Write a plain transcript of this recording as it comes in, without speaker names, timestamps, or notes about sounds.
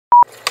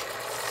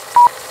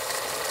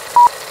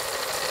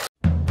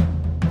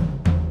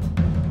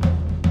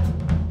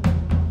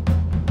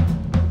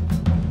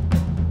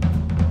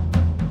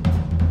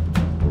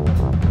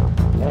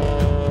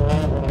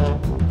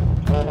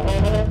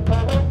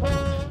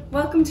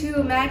welcome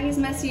to Maggie's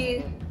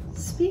Messy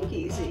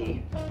Speakeasy,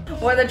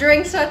 where the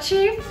drinks are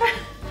cheap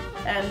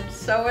and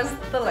so is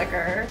the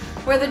liquor.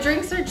 Where the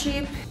drinks are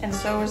cheap and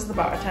so is the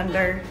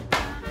bartender.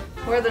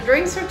 Where the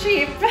drinks are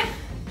cheap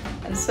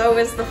and so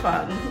is the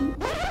fun.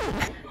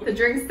 The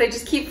drinks, they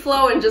just keep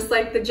flowing just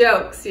like the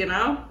jokes, you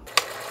know?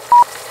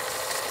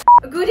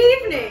 Good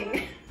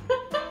evening!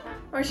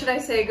 Or should I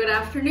say good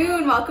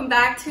afternoon. Welcome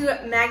back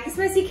to Maggie's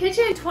Messy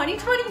Kitchen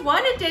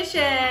 2021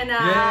 edition.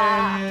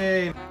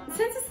 Yay!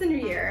 Since it's the new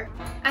year,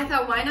 I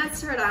thought why not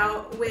start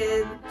out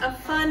with a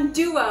fun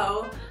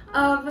duo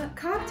of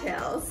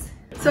cocktails.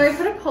 So I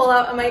put a poll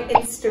out on my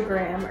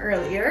Instagram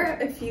earlier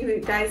if you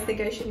guys think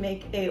I should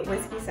make a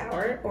whiskey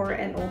sour or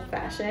an old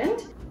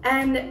fashioned.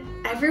 And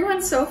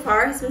everyone so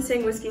far has been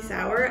saying whiskey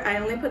sour. I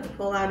only put the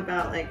poll out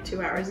about like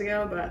 2 hours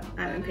ago, but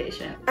I'm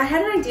impatient. I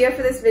had an idea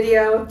for this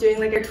video doing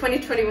like a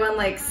 2021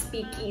 like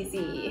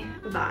speakeasy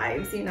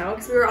vibes, you know,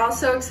 because we were all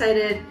so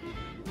excited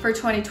for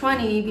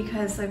 2020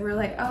 because like we're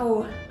like,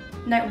 oh,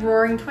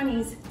 roaring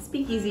 20s,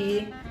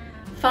 speakeasy,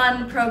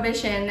 fun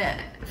prohibition,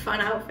 fun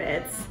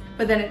outfits.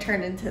 But then it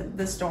turned into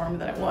the storm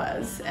that it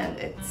was, and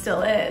it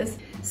still is.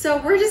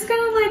 So we're just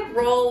gonna like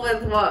roll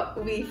with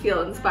what we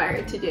feel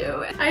inspired to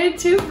do. I had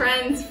two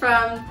friends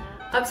from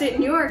upstate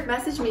New York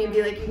message me and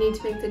be like, you need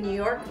to make the New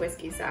York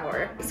whiskey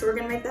sour. So we're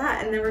gonna make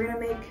that, and then we're gonna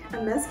make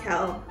a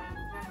Mezcal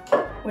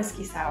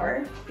whiskey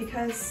sour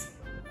because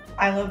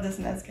I love this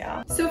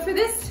Mezcal. So for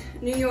this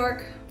New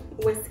York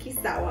whiskey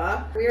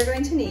sour, we are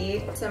going to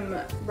need some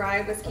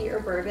rye whiskey or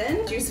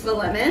bourbon, juice of a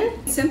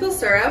lemon, simple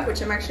syrup,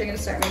 which I'm actually going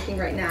to start making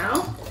right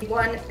now,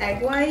 1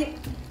 egg white,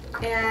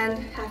 and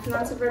half an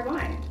ounce of red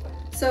wine.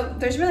 So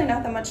there's really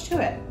not that much to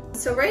it.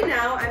 So right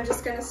now I'm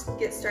just going to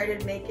get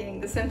started making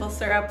the simple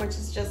syrup, which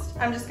is just,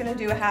 I'm just going to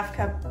do a 1/2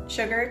 cup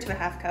sugar to a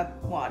 1/2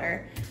 cup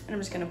water, and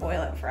I'm just going to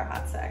boil it for a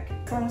hot sec.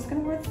 So I'm just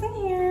going to pour this in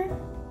here.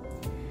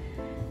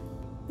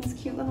 This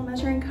cute little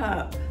measuring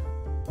cup.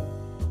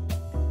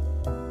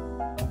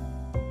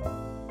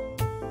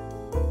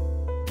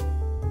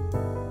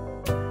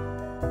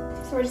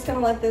 So we're just gonna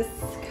let this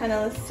kind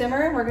of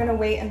simmer, and we're gonna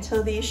wait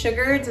until the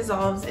sugar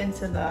dissolves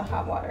into the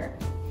hot water.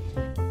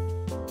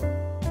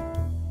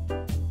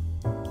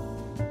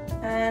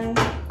 And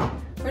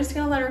we're just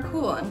gonna let her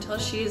cool until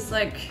she's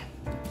like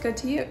good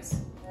to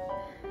use.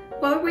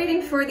 While we're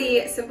waiting for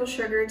the simple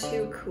sugar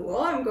to cool,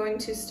 I'm going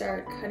to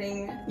start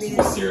cutting these.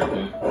 Simple syrup.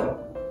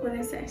 What did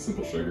I say?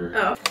 Simple sugar.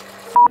 Oh.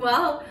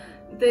 Well,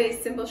 the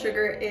simple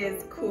sugar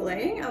is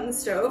cooling on the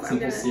stove.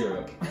 Simple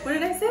syrup. What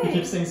did I say? You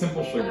keep saying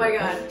simple sugar. Oh my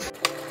god.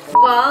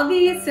 While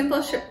the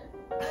simple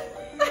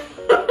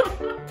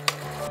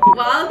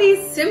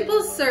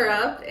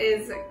syrup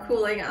is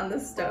cooling on the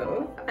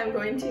stove, I'm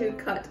going to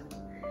cut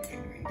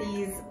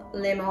these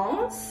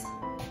lemons.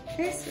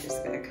 Okay, so we're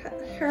just gonna cut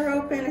her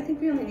open. I think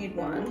we only need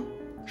 1.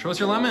 Show us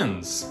your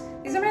lemons.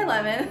 These are my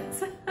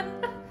lemons.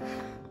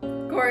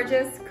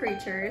 Gorgeous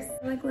creatures.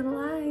 Like little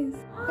eyes.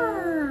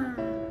 Ah.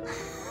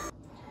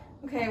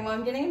 Okay, well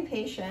I'm getting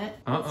impatient.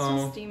 It's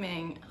still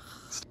steaming.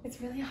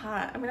 It's really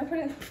hot. I'm gonna put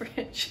it in the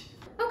fridge.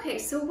 Okay,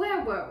 so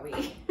where were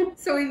we?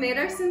 So we made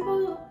our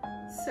simple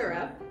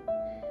syrup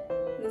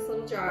in this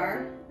little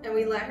jar, and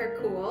we let her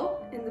cool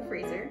in the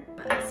freezer.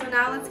 So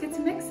now let's get to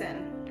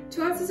mixing.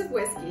 2 ounces of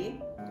whiskey.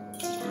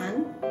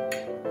 1,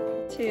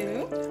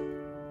 2.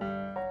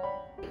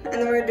 And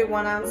then we're gonna do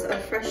 1 ounce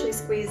of freshly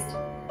squeezed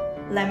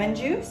lemon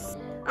juice.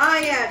 Oh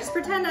yeah, just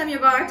pretend I'm your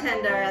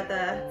bartender at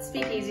the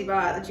speakeasy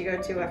bar that you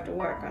go to after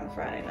work on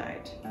Friday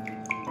night.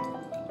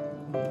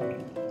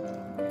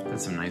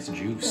 That's some nice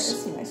juice. That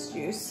is some nice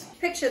juice.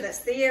 Picture this,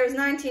 the year is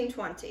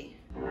 1920.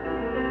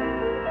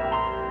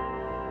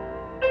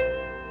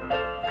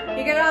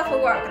 You get off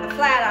of work in the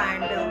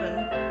Flatiron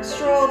building, you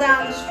stroll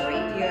down the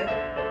street, you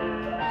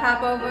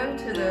hop over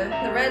to the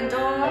red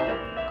door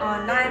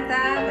on 9th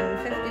Ave and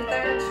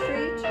 53rd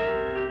Street,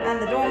 and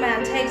the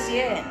doorman takes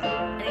you in,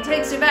 and he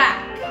takes you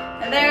back,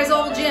 and there's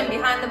old Jim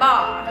behind the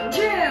bar.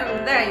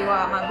 Jim, there you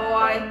are, my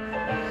boy.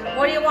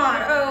 What do you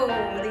want? Oh,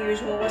 the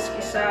usual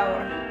whiskey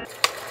sour.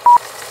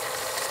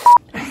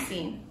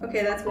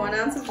 Okay, that's 1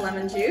 ounce of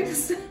lemon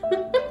juice,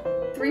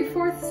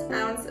 3/4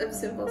 ounce of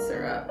simple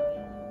syrup.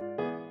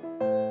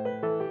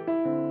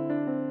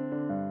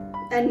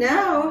 And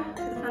now,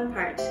 the fun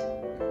part,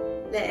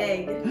 the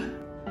egg.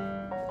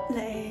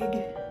 The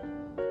egg.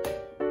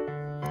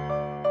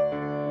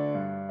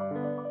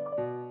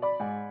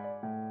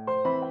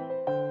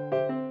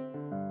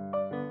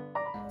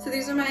 So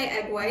these are my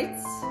egg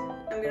whites.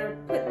 I'm gonna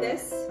put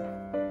this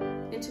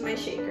into my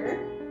shaker.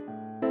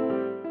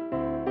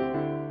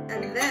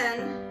 And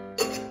then,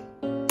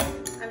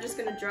 I'm just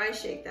gonna dry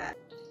shake that,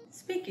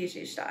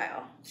 speakeasy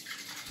style.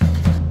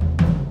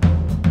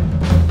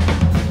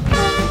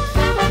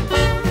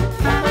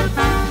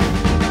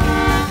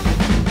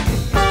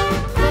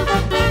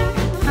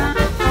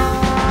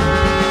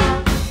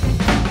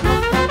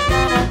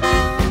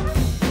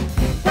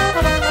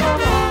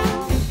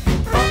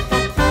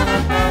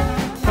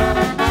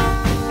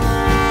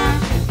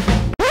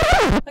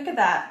 Look at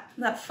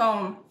that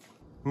foam.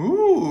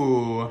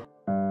 Ooh.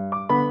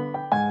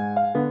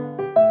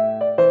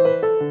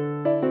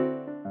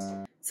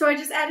 So I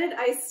just added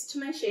ice to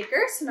my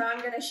shaker, so now I'm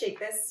gonna shake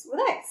this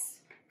with ice.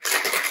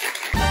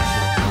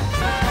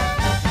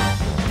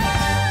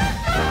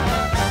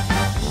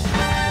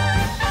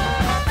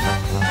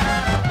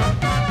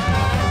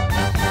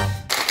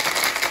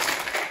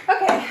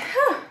 Okay,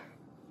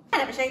 I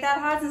never shake that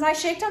hard since I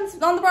shaked on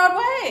the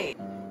Broadway.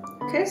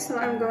 Okay, so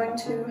I'm going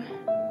to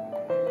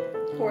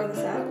pour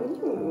this out.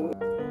 Ooh.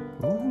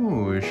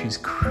 Ooh, she's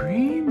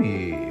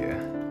creamy.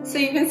 So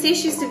you can see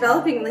she's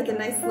developing like a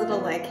nice little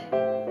like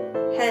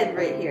head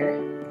right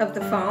here of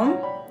the foam.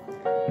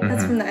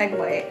 That's from the egg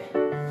white.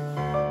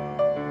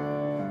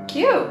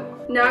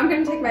 Cute. Now I'm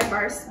gonna take my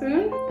bar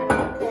spoon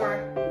and pour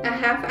a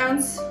 ½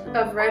 ounce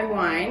of red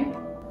wine.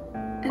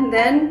 And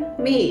then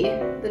me,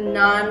 the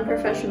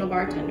non-professional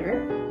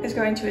bartender, is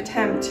going to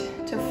attempt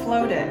to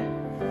float it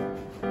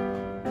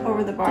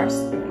over the bar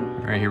spoon.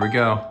 All right, here we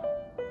go.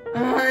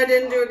 Oh, I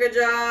didn't do a good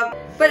job.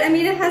 But I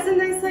mean, it has a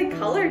nice like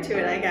color to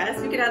it, I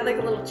guess. We could add like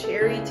a little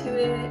cherry to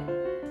it.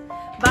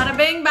 Bada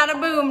bing, bada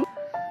boom.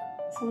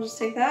 So we'll just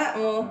take that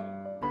and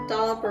we'll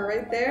dollop her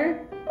right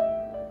there.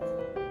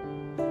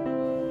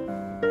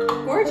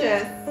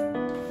 Gorgeous.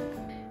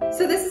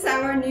 So this is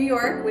our New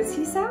York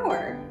Whiskey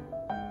Sour.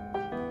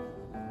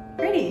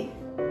 Pretty.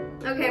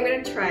 Okay, I'm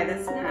gonna try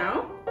this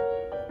now.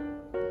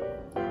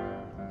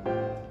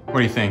 What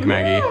do you think,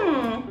 Maggie?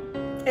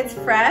 It's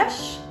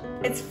fresh.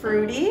 It's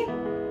fruity.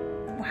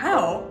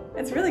 Wow,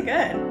 it's really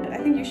good. I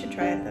think you should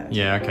try it though.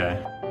 Yeah,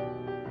 okay.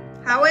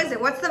 How is it?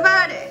 What's the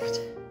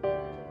verdict?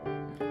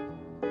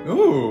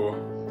 Ooh,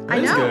 I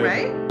know, good.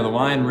 Right? The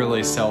wine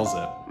really sells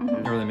it.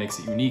 It really makes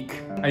it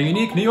unique. A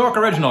unique New York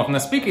original from the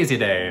Speakeasy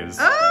days.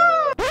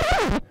 Oh!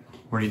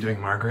 What are you doing,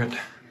 Margaret?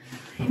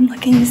 I'm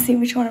looking to see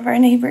which one of our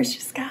neighbors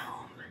just got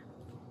home.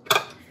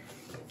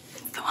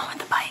 It's the one with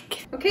the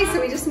bike. Okay, so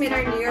we just made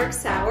our New York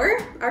Sour,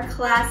 our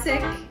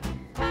classic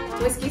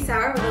whiskey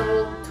sour with a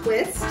little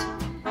twist.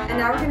 And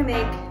now we're gonna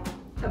make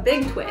a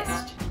big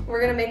twist.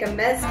 We're gonna make a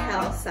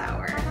Mezcal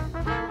Sour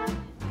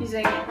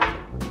using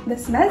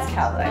this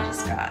Mezcal that I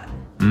just got.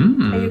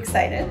 Are you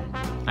excited?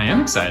 I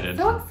am excited.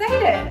 So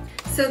excited.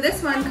 So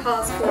this one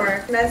calls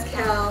for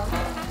Mezcal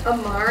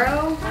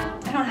Amaro.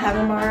 I don't have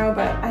Amaro,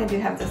 but I do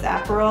have this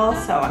Aperol,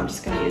 so I'm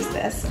just gonna use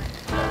this.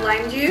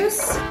 Lime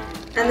juice,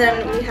 and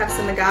then we have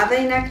some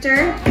agave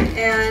nectar,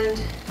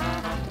 and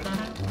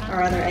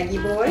our other eggy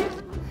boy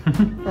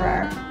for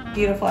our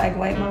beautiful egg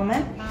white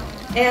moment,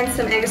 and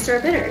some Angostura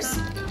bitters.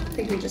 I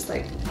think we just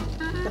like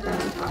put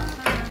that on top.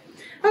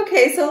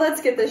 Okay, so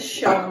let's get this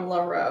show on the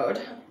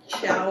road,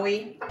 shall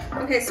we?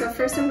 Okay, so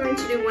first I'm going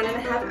to do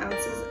 1½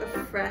 ounces of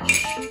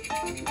fresh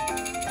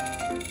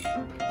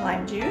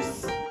lime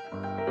juice.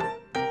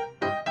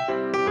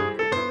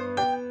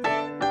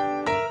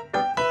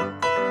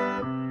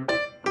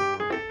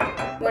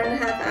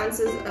 1½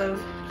 ounces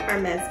of our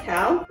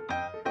mezcal.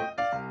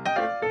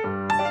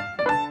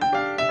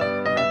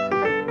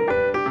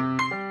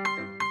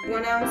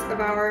 1 ounce of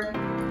our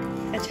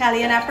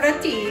Italian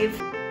aperitif.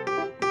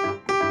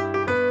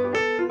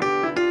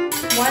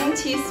 1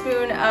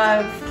 teaspoon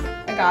of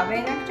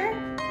agave nectar.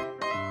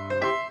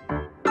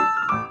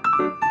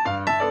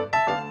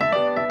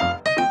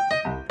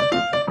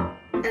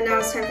 And now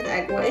it's time for the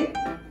egg white.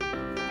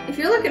 If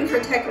you're looking for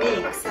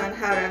techniques on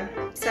how to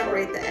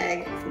separate the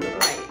egg from the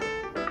white,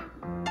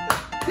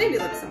 maybe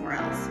look somewhere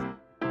else.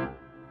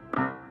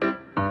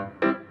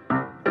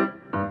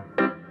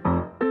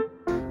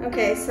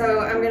 Okay, so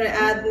I'm gonna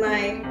add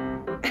my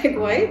egg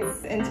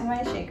whites into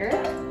my shaker.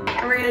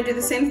 And we're gonna do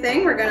the same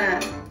thing. We're gonna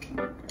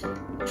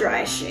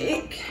dry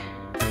shake.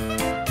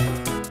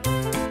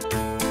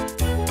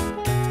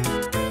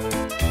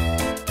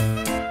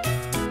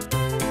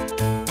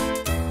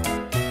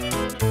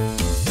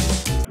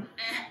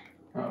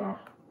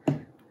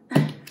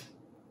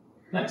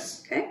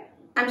 Nice. Okay,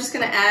 I'm just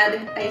gonna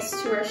add ice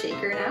to our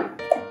shaker now.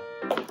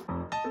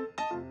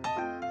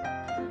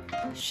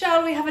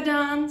 Shall we have a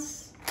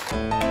dance?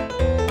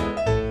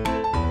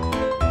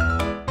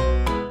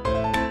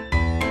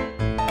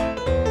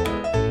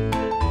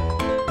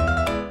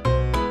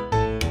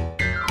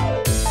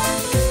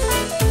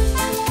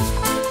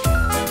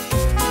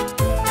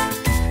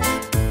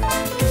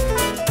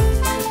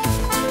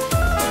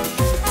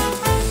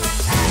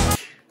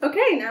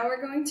 Okay, now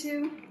we're going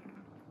to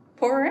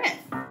pour her in.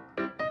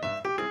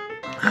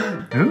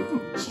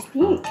 Ooh. She's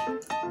pink.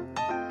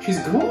 She's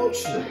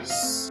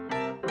gorgeous.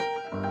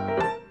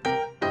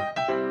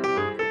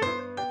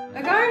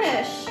 A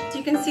garnish. So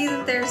you can see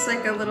that there's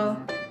like a little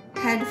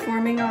head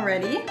forming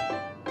already.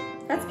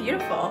 That's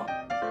beautiful.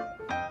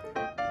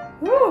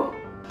 Woo!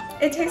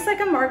 It tastes like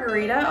a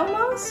margarita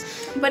almost,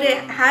 but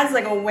it has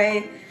like a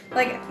way,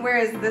 like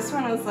whereas this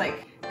one was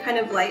like kind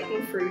of light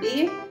and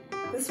fruity,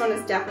 this one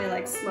is definitely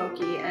like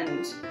smoky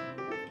and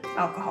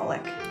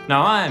alcoholic.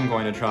 Now I'm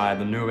going to try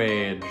the new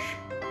age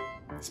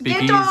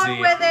Speakeasy. Get on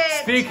with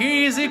it!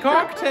 Speakeasy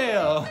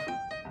cocktail.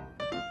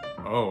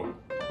 Oh,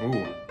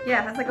 ooh.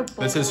 Yeah, it's like a bold.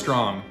 This is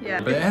strong. Yeah.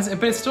 But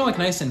it's still like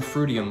nice and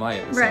fruity and light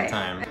at the same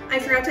time. I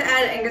forgot to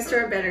add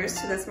Angostura bitters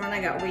to this one.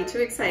 I got way too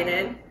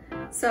excited.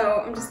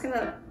 So I'm just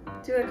gonna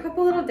do a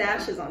couple little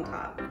dashes on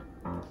top.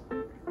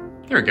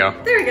 There we go.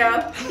 There we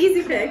go.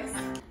 Easy fix.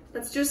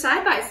 Let's do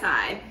side by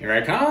side. Here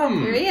I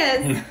come. Here he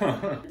is.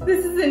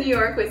 This is the New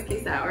York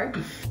Whiskey Sour.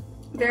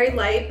 Very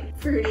light,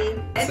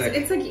 fruity.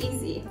 It's like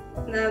easy.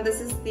 No, this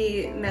is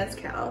the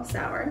Mezcal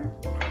Sour.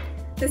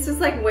 This is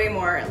like way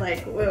more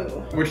like,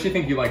 whoa. Which do you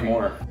think you like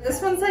more?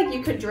 This one's like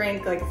you could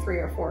drink like 3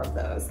 or 4 of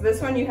those.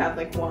 This one you have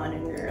like 1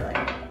 and you're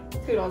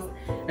like toodles.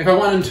 If I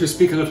wanted to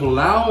speak a little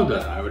louder,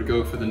 I would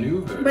go for the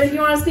new version. But if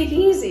you want to speak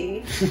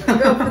easy,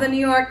 go for the New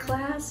York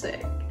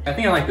Classic. I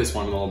think I like this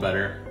one a little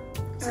better.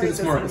 It's because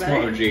it's more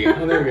OG.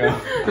 Oh, there we go.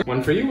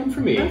 One for you, one for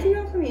me. One for you,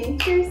 one for me.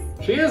 Cheers.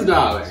 Cheers,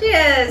 darling.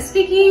 Cheers.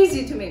 Speak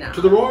easy to me now.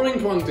 To the Roaring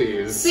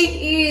 20s. Speak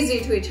easy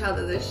to each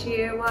other this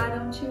year, why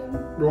don't you?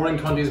 Roaring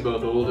 20s,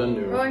 both old and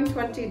new. Roaring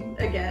 20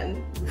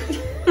 again.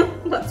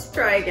 Let's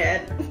try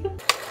again.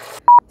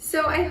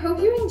 So I hope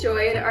you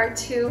enjoyed our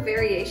 2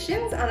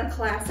 variations on a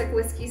classic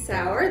whiskey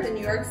sour, the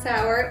New York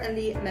Sour and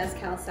the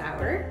Mezcal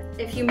Sour.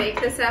 If you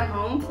make this at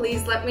home,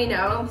 please let me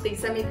know. Please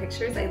send me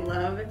pictures. I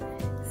love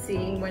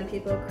seeing when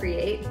people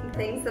create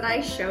things that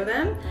I show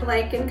them.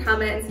 Like and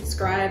comment and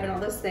subscribe and all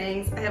those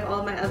things. I have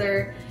all my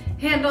other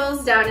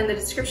handles down in the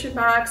description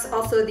box.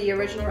 Also, the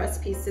original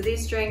recipes to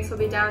these drinks will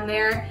be down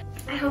there.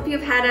 I hope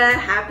you've had a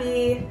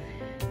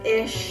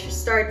happy-ish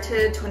start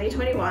to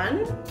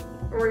 2021.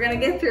 We're gonna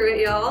get through it,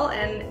 y'all,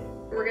 and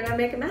we're gonna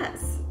make a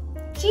mess.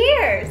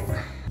 Cheers!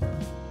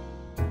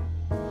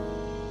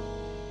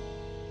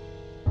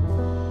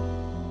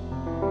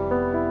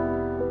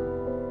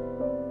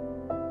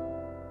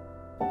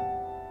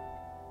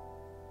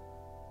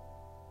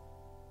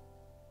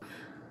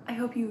 I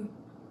hope you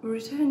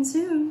return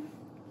soon.